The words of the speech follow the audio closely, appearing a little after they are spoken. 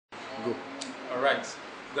Go. All right.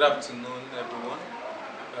 Good afternoon, everyone.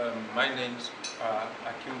 My name's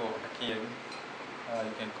Akimbo Akinyemi.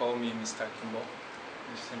 You can call me Mr. Akimbo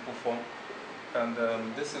in simple form. And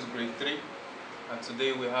this is grade 3. And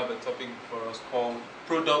today we have a topic for us called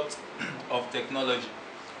Product of Technology.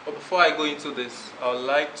 But before I go into this, I would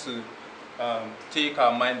like to take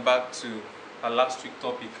our mind back to our last week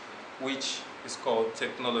topic, which is called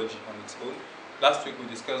technology on its own. Last week we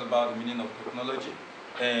discussed about the meaning of technology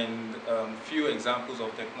and few examples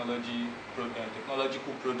of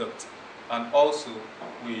technological products, and also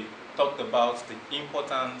we talked about the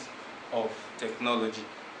importance of technology.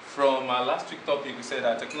 From our last week topic, we said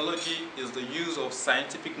that technology is the use of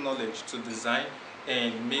scientific knowledge to design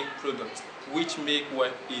and make products which make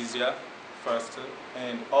work easier, faster,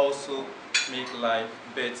 and also make life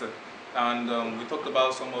better. And we talked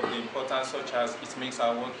about some of the importance, such as it makes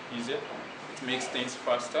our work easier, it makes things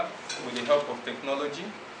faster with the help of technology.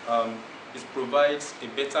 It provides a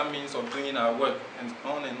better means of doing our work, and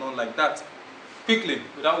on like that. Quickly,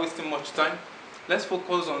 without wasting much time, let's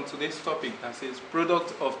focus on today's topic that says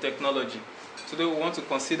product of technology. Today we want to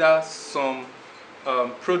consider some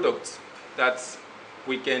products that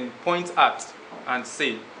we can point at and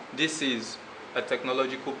say this is a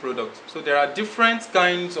technological product. So there are different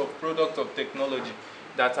kinds of products of technology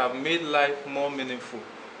that have made life more meaningful.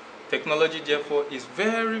 Technology, therefore, is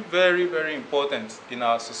very, very, very important in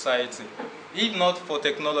our society. If not for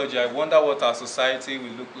technology, I wonder what our society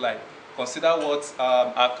will look like. Consider what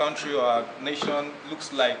our country or our nation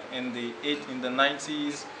looks like in the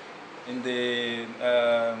 90s, in the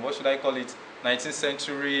what should I call it, 19th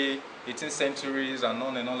century, 18th centuries, and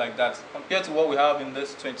on like that. Compared to what we have in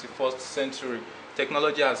this 21st century,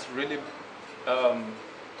 technology has really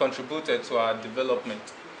contributed to our development.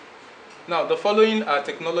 Now, the following are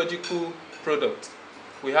technological products.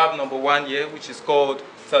 We have number one here, which is called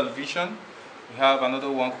television. We have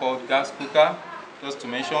another one called gas cooker, just to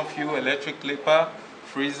mention few: electric clipper,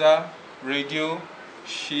 freezer, radio,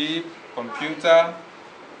 ship, computer,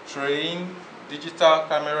 train, digital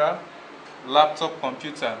camera, laptop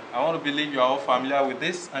computer. I want to believe you are all familiar with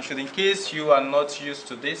this, and in case you are not used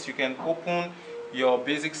to this, you can open your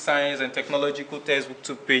basic science and technological textbook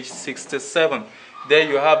to page 67. There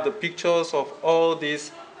you have the pictures of all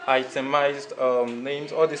these itemized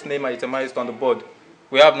names, all these names itemized on the board.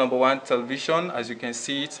 We have number one, television, as you can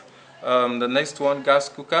see it. The next one, gas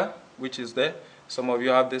cooker, which is there. Some of you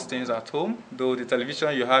have these things at home, though the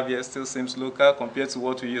television you have here still seems local compared to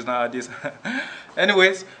what we use nowadays.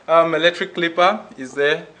 Anyways, electric clipper is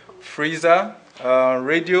there, freezer,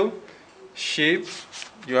 radio, shape.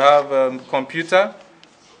 You have computer,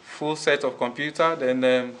 full set of computer,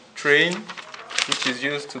 then train, which is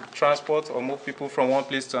used to transport or move people from one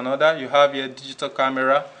place to another. You have your digital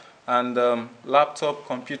camera and laptop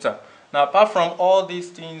computer. Now, apart from all these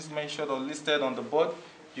things mentioned or listed on the board,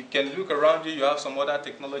 you can look around you. You have some other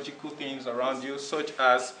technological things around you, such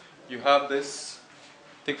as you have this.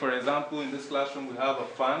 Take, for example, in this classroom, we have a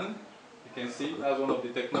fan. You can see that's one of the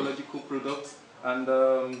technological products.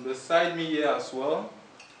 And beside me here as well,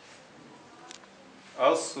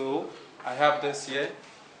 also, I have this here.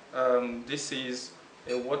 This is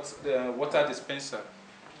a water dispenser.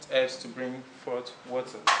 It helps to bring forth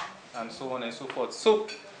water, and so on and so forth. So,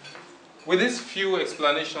 with this few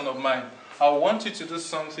explanation of mine, I want you to do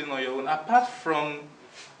something on your own. Apart from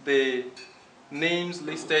the names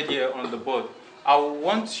listed here on the board, I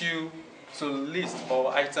want you to list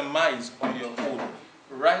or itemize on your own.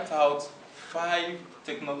 Write out 5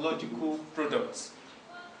 technological products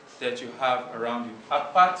that you have around you,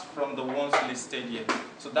 apart from the ones listed here.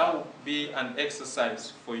 So that will be an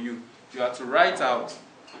exercise for you. You have to write out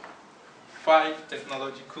 5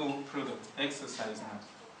 technological products. Exercise now.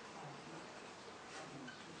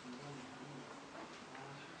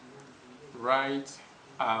 Write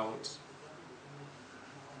out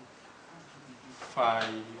 5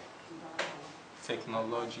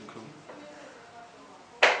 technological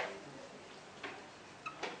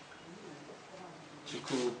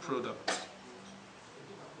products.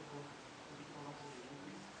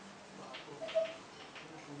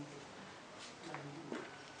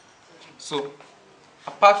 So,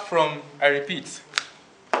 apart from, I repeat,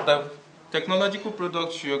 the technological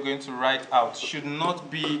products you're going to write out should not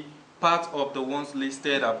be part of the ones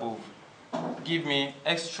listed above. Give me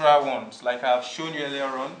extra ones, like I've shown you earlier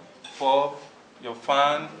on, for your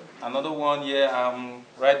fan. Another one here,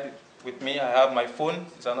 right with me, I have my phone.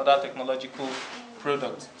 It's another technological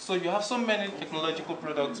product. So you have so many technological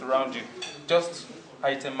products around you. Just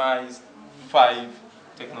itemize 5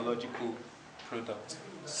 technological products.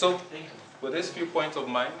 So with this few points of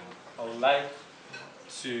mine, I would like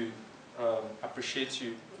to appreciate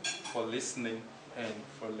you for listening and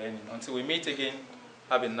for learning. Until we meet again,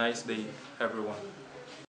 have a nice day, everyone.